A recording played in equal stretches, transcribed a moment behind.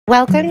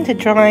Welcome to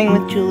Drawing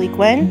with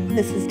Jeweliegwen.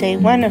 This is day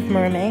 1 of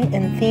MerMay,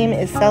 and the theme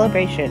is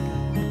celebration.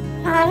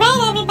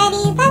 Alright everybody,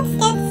 let's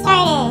get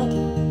started.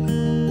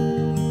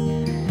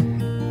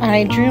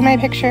 I drew my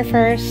picture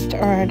first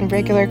on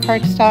regular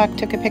cardstock,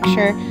 took a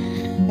picture,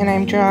 and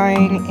I'm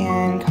drawing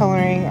and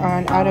coloring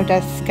on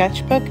Autodesk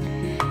Sketchbook.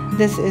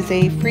 This is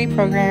a free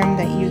program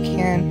that you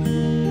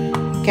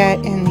can get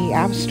in the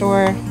App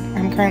Store.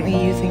 I'm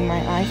currently using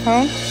my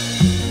iPhone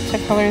to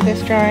color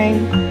this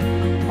drawing.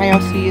 I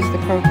also use the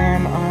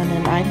program on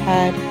an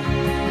iPad,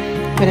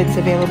 but it's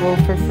available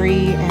for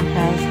free and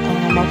has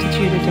a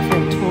multitude of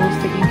different tools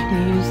that you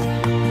can use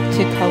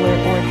to color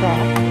or draw.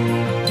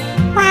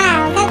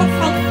 Wow, that looks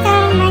like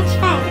so much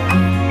fun.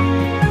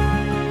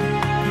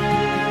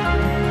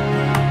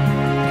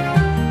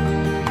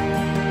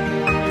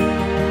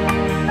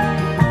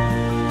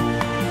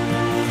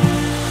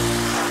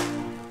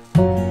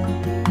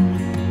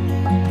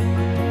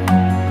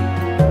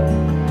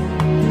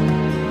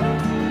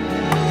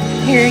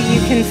 Here you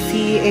can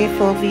see a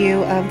full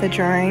view of the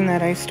drawing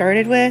that I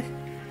started with.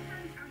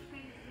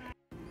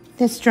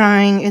 This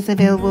drawing is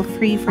available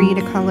free for you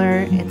to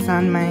color. It's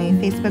on my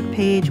Facebook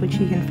page, which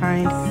you can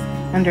find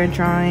under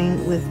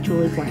Drawing with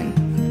Jeweliegwen.